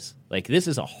atrocious. This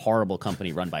is a horrible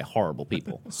company run by horrible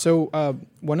people. So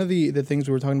one of the things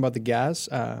we were talking about the gas,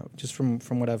 just from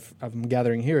what I'm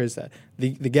gathering here, is that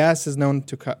the gas is known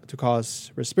to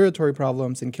cause respiratory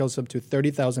problems and kills up to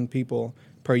 30,000 people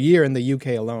per year in the UK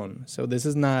alone. So this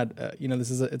is not,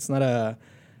 it's not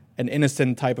an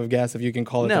innocent type of gas, if you can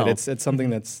call it that. It's something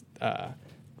that's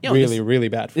really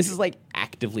bad. This is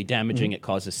actively damaging. It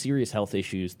causes serious health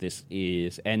issues.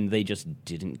 And they just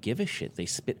didn't give a shit. They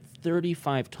spit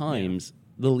 35 times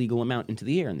the legal amount into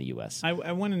the air in the U.S. I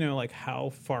want to know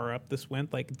how far up this went.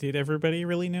 Did everybody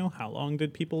really know? How long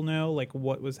did people know?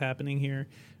 What was happening here?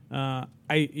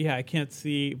 I can't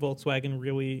see Volkswagen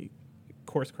really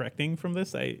course correcting from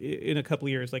this. In a couple of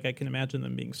years, I can imagine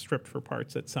them being stripped for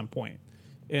parts at some point,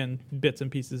 and bits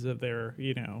and pieces of their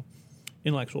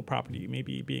intellectual property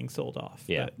maybe being sold off.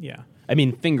 Yeah. But, yeah. I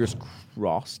mean, fingers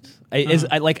crossed. I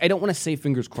don't want to say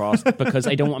fingers crossed because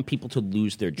I don't want people to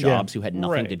lose their jobs who had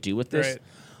nothing to do with this. Right.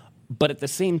 But at the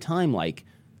same time,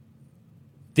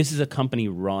 this is a company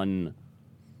run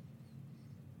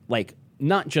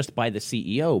not just by the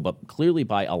CEO, but clearly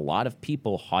by a lot of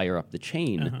people higher up the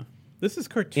chain. This is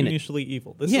cartoonishly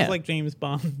evil. This is like James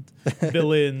Bond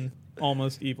villain,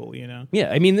 almost evil, Yeah,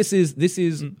 I mean, this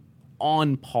is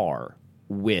on par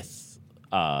with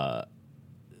the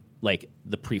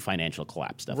pre-financial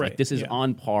collapse stuff. Right, This is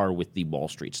on par with the Wall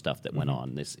Street stuff that went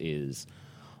on. This is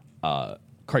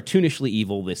cartoonishly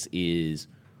evil. This is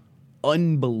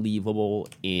unbelievable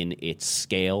in its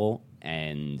scale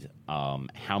and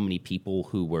how many people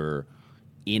who were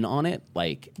in on it.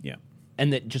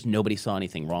 And that just nobody saw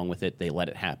anything wrong with it. They let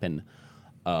it happen.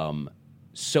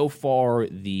 So far,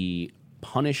 the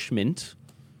punishment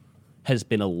has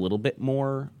been a little bit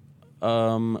more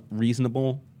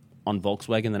reasonable on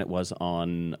Volkswagen than it was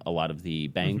on a lot of the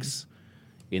banks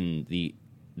in the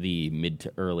mid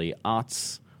to early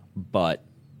aughts. But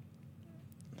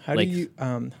how do you?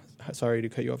 Sorry to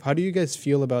cut you off. How do you guys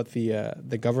feel about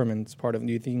the government's part of it?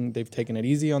 Do you think they've taken it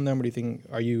easy on them, or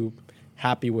are you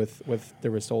happy with the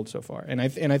results so far? And I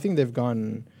think they've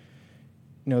gone.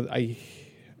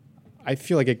 I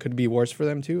feel like it could be worse for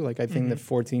them too. Like I think the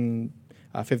 $15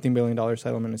 billion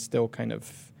settlement is still kind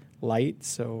of light.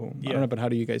 So I don't know, but how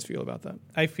do you guys feel about that?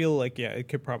 I feel like, it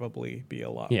could probably be a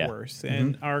lot worse.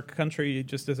 And our country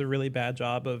just does a really bad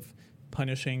job of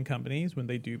punishing companies when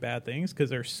they do bad things because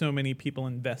there's so many people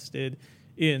invested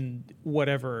in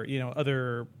whatever,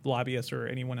 other lobbyists or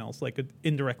anyone else like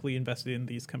indirectly invested in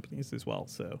these companies as well.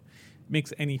 So it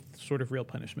makes any sort of real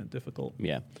punishment difficult.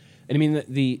 Yeah. And I mean,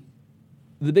 the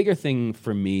bigger thing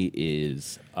for me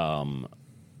is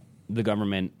the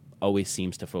government always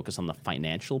seems to focus on the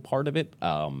financial part of it.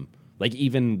 Like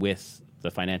even with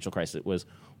the financial crisis, it was,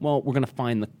 well, we're going to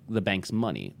find the bank's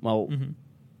money. Well,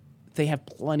 they have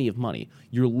plenty of money.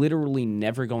 You're literally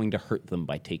never going to hurt them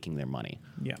by taking their money.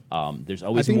 Yeah. There's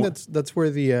always. I think that's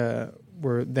where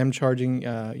where them charging,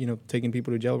 taking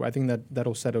people to jail. I think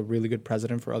that'll set a really good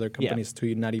precedent for other companies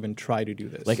to not even try to do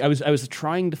this. Like I was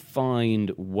trying to find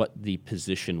what the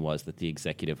position was that the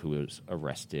executive who was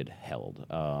arrested held.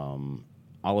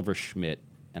 Oliver Schmidt,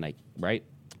 right?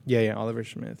 Yeah, Oliver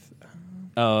Schmidt.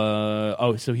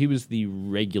 So he was the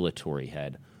regulatory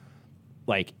head.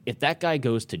 Like, if that guy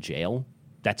goes to jail,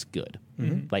 that's good.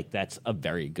 Like, that's a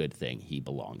very good thing. He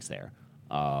belongs there.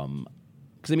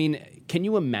 Because, I mean, can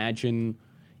you imagine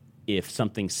if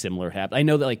something similar happened? I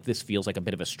know that, like, this feels like a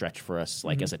bit of a stretch for us,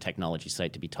 like, as a technology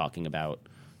site to be talking about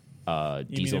diesel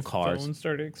mean if cars. Phones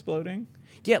started exploding?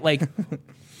 Yeah, like,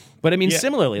 but I mean,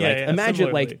 similarly, imagine,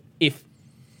 similarly. like, if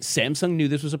Samsung knew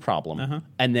this was a problem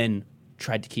and then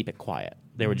tried to keep it quiet.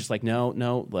 They were just like,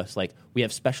 no, let's we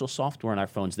have special software on our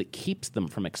phones that keeps them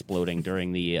from exploding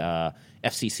during the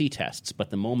FCC tests, but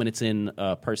the moment it's in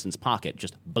a person's pocket,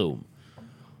 just boom.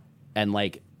 And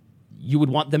you would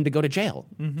want them to go to jail.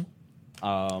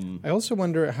 I also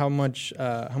wonder how much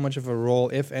of a role,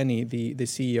 if any, the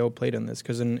CEO played in this,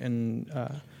 because in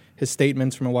his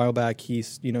statements from a while back, he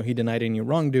denied any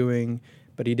wrongdoing.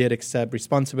 But he did accept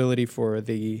responsibility for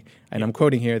and I'm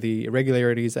quoting here, the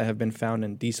irregularities that have been found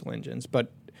in diesel engines.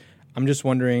 But I'm just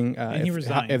wondering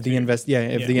if the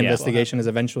investigation is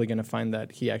eventually going to find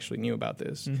that he actually knew about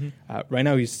this. Right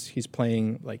now, he's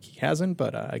playing like he hasn't,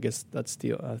 but I guess that's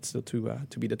still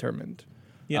to be determined.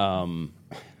 Yeah.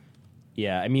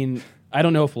 I mean, I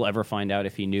don't know if we'll ever find out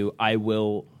if he knew. I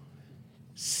will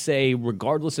say,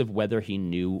 regardless of whether he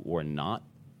knew or not,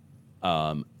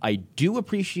 I do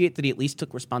appreciate that he at least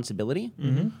took responsibility.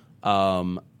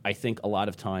 I think a lot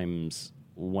of times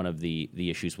one of the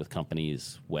issues with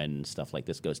companies when stuff like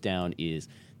this goes down is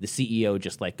the CEO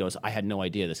just goes, I had no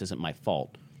idea, this isn't my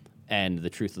fault. And the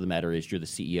truth of the matter is you're the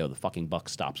CEO. The fucking buck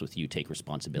stops with you. Take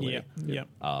responsibility.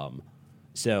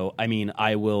 So, I mean,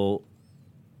 I will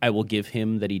give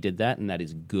him that he did that, and that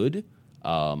is good.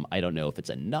 I don't know if it's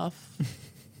enough.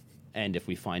 And if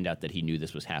we find out that he knew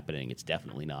this was happening, it's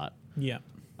definitely not. Yeah.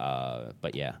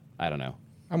 But yeah, I don't know.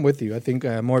 I'm with you. I think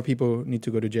more people need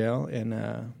to go to jail,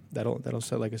 and that'll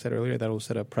set, like I said earlier, that'll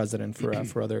set a precedent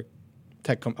for other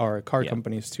tech or car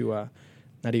companies to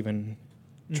not even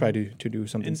try to do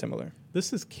something similar.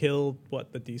 This has killed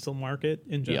the diesel market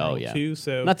in general too.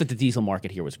 So not that the diesel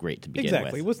market here was great to begin with.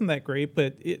 Exactly, it wasn't that great,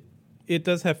 but it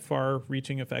does have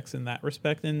far-reaching effects in that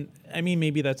respect. And, I mean,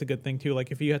 maybe that's a good thing, too. Like,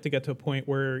 if you had to get to a point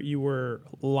where you were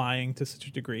lying to such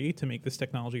a degree to make this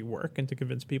technology work and to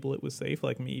convince people it was safe,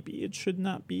 maybe it should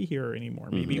not be here anymore.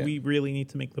 Maybe we really need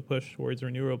to make the push towards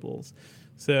renewables.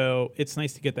 So it's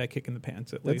nice to get that kick in the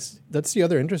pants, at least. That's the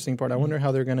other interesting part. I wonder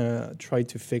how they're going to try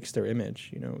to fix their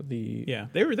image. There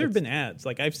have been ads.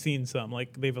 I've seen some.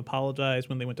 They've apologized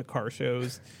when they went to car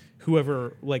shows.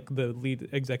 Whoever, the lead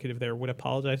executive there would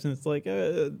apologize, and it's that's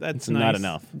it's nice. Not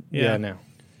enough. Yeah, no.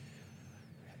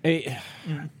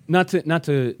 Not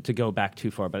to go back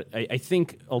too far, but I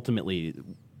think ultimately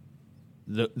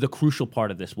the crucial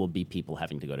part of this will be people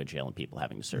having to go to jail and people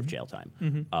having to serve jail time.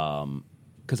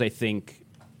 Because I think,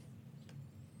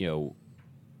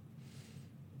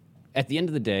 at the end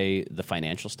of the day, the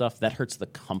financial stuff, that hurts the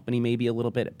company maybe a little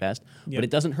bit at best, but it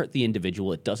doesn't hurt the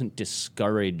individual. It doesn't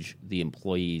discourage the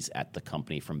employees at the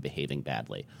company from behaving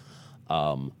badly.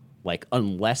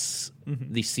 Unless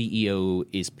the CEO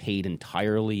is paid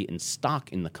entirely in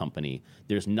stock in the company,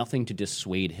 there's nothing to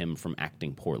dissuade him from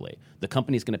acting poorly. The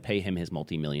company's going to pay him his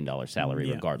multi-million-dollar salary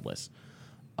regardless.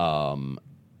 Oh,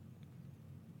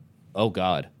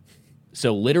 God.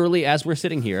 So literally, as we're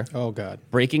sitting here, oh God,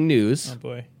 breaking news. Oh,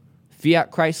 boy.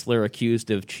 Fiat Chrysler accused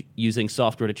of using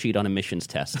software to cheat on emissions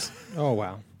tests. Oh,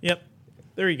 wow. Yep.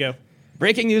 There you go.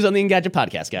 Breaking news on the Engadget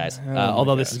podcast, guys.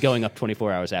 Although this is going up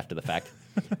 24 hours after the fact.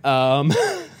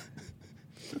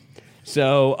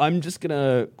 So I'm just going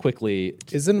to quickly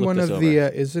Isn't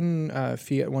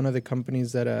Fiat one of the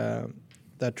companies that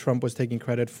that Trump was taking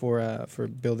credit for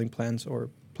building plans or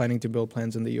planning to build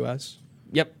plans in the U.S.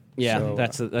 Yep. Yeah,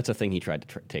 So, that's a thing he tried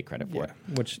to take credit for. Yeah,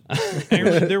 which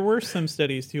There were some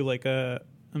studies too, like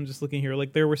I'm just looking here.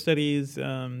 Like there were studies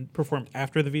performed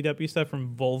after the VW stuff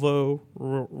from Volvo,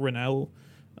 Renault,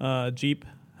 Jeep,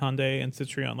 Hyundai, and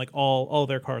Citroen. Like all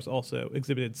their cars also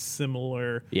exhibited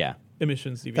similar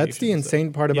emissions deviations. that's the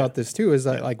insane part about this too, is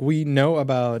that like we know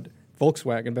about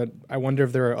Volkswagen, but I wonder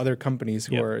if there are other companies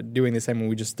who are doing the same and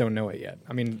we just don't know it yet.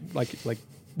 I mean, like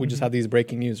we just had these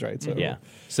breaking news, right? So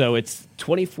So it's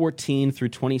 2014 through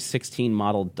 2016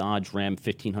 model Dodge Ram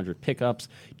 1500 pickups,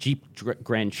 Jeep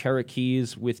Grand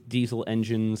Cherokees with diesel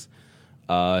engines.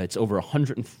 It's over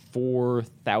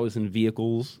 104,000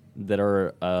 vehicles that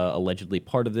are allegedly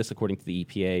part of this, according to the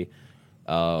EPA.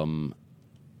 God,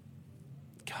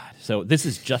 so this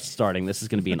is just starting. This is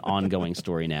going to be an ongoing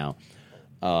story now.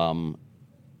 oh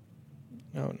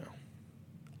no.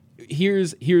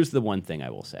 Here's the one thing I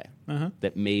will say,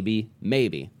 that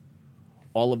maybe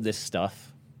all of this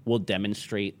stuff will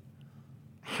demonstrate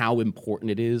how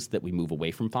important it is that we move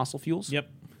away from fossil fuels. Yep.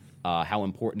 How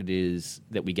important it is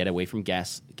that we get away from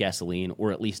gasoline,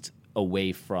 or at least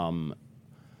away from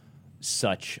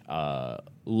such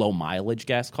low mileage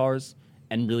gas cars,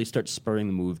 and really start spurring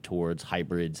the move towards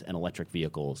hybrids and electric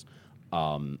vehicles.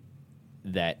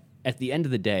 That at the end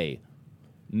of the day,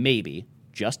 maybe,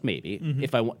 just maybe,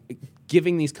 if I want,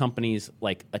 giving these companies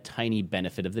like a tiny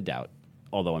benefit of the doubt,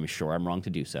 although I'm sure I'm wrong to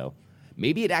do so,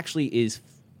 maybe it actually is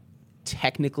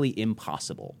technically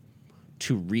impossible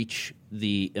to reach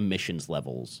the emissions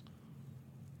levels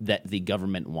that the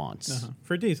government wants.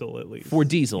 For diesel, at least. For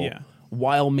diesel,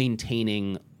 while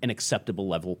maintaining an acceptable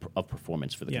level of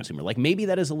performance for the consumer. Like, maybe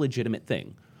that is a legitimate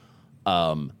thing.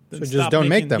 So just don't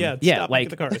make them. Stop making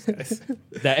the cars, guys.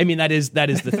 that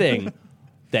is the thing.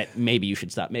 That maybe you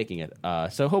should stop making it.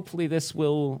 So hopefully this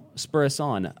will spur us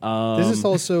on. This is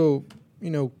also,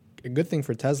 a good thing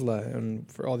for Tesla and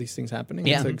for all these things happening.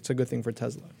 Yeah. It's a good thing for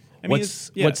Tesla. I mean,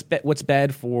 what's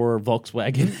bad for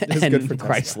Volkswagen and good for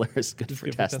Chrysler is good for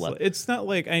good Tesla. It's not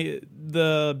like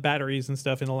the batteries and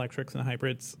stuff in electrics and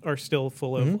hybrids are still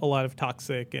full of a lot of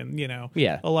toxic and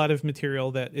a lot of material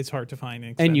that is hard to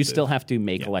find. And you still have to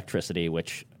make electricity,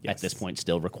 which at this point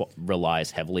still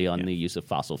relies heavily on the use of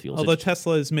fossil fuels. Although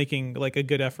Tesla is making like a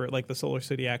good effort, like the Solar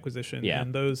City acquisition,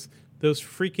 and those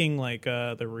freaking like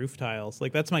the roof tiles,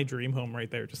 like that's my dream home right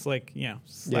there. Just like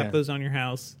slap those on your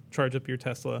house, charge up your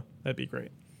Tesla. That'd be great.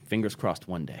 Fingers crossed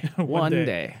one day. One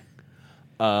day.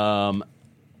 So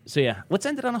let's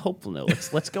end it on a hopeful note.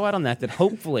 Let's go out on that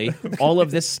hopefully all of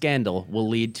this scandal will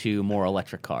lead to more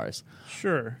electric cars.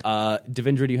 Sure.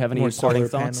 Devendra, do you have any More parting solar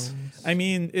thoughts? panels. I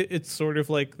mean, it's sort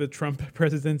of like the Trump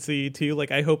presidency too.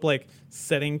 Like, I hope like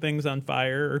setting things on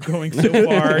fire or going so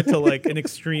far to like an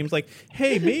extremes. Like,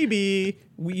 hey, maybe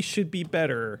we should be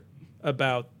better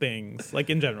about things. Like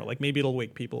in general, like maybe it'll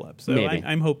wake people up. So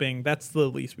I'm hoping that's the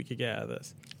least we could get out of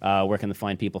this. Where can the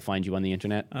fine people find you on the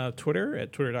internet? Twitter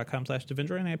at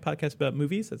twitter.com/Devendra, and I have podcasts about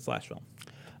movies at /film.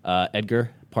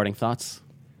 Edgar, parting thoughts?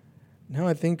 No,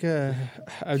 I think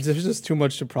there's just too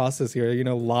much to process here.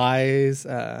 Lies.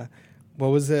 What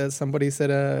was it? Somebody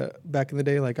said back in the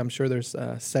day, like, I'm sure there's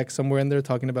sex somewhere in there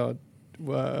talking about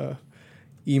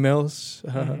emails.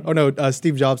 Oh, no,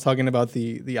 Steve Jobs talking about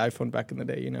the iPhone back in the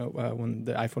day, when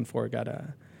the iPhone 4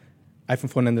 iPhone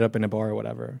 4 ended up in a bar or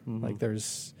whatever. Like,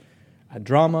 there's a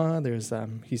drama. There's,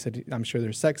 he said, I'm sure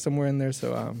there's sex somewhere in there.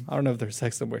 So I don't know if there's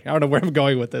sex somewhere. I don't know where I'm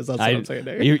going with this. That's what I'm saying.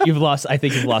 I think you've lost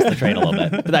the train a little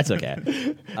bit, but that's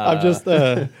okay.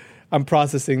 I'm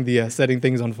processing the setting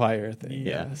things on fire thing.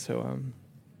 Yeah. So,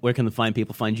 where can the fine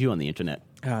people find you on the internet?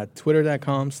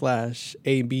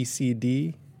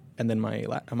 Twitter.com/ABCD, and then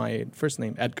my first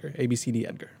name, Edgar, ABCD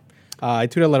Edgar. I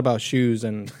tweet a lot about shoes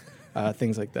and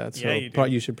things like that. So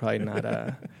you should probably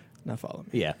not follow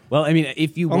me. Yeah. Well, I mean,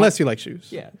 unless you like shoes.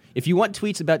 Yeah. If you want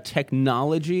tweets about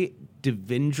technology,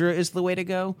 Devendra is the way to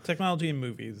go. Technology and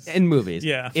movies.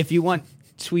 Yeah. If you want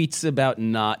tweets about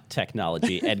not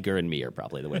technology, Edgar and me are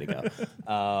probably the way to go.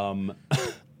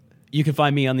 You can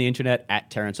find me on the internet at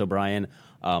Terrence O'Brien.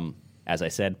 As I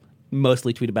said,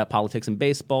 mostly tweet about politics and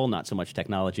baseball, not so much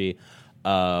technology.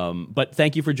 But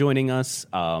thank you for joining us.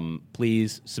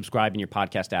 Please subscribe in your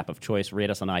podcast app of choice.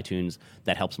 Rate us on iTunes.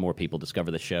 That helps more people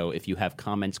discover the show. If you have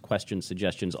comments, questions,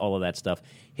 suggestions, all of that stuff,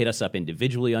 hit us up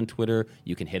individually on Twitter.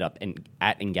 You can hit up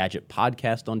at Engadget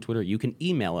Podcast on Twitter. You can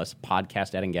email us,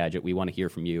 podcast@Engadget. We want to hear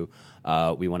from you.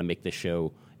 We want to make this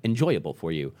show enjoyable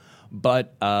for you.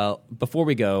 But before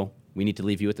we go, we need to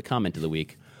leave you with the comment of the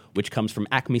week, which comes from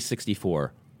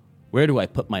Acme64. Where do I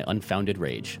put my unfounded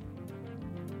rage?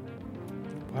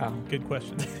 Wow. Good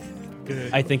question.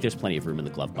 Good. I think there's plenty of room in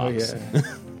the glove Oh box. yeah.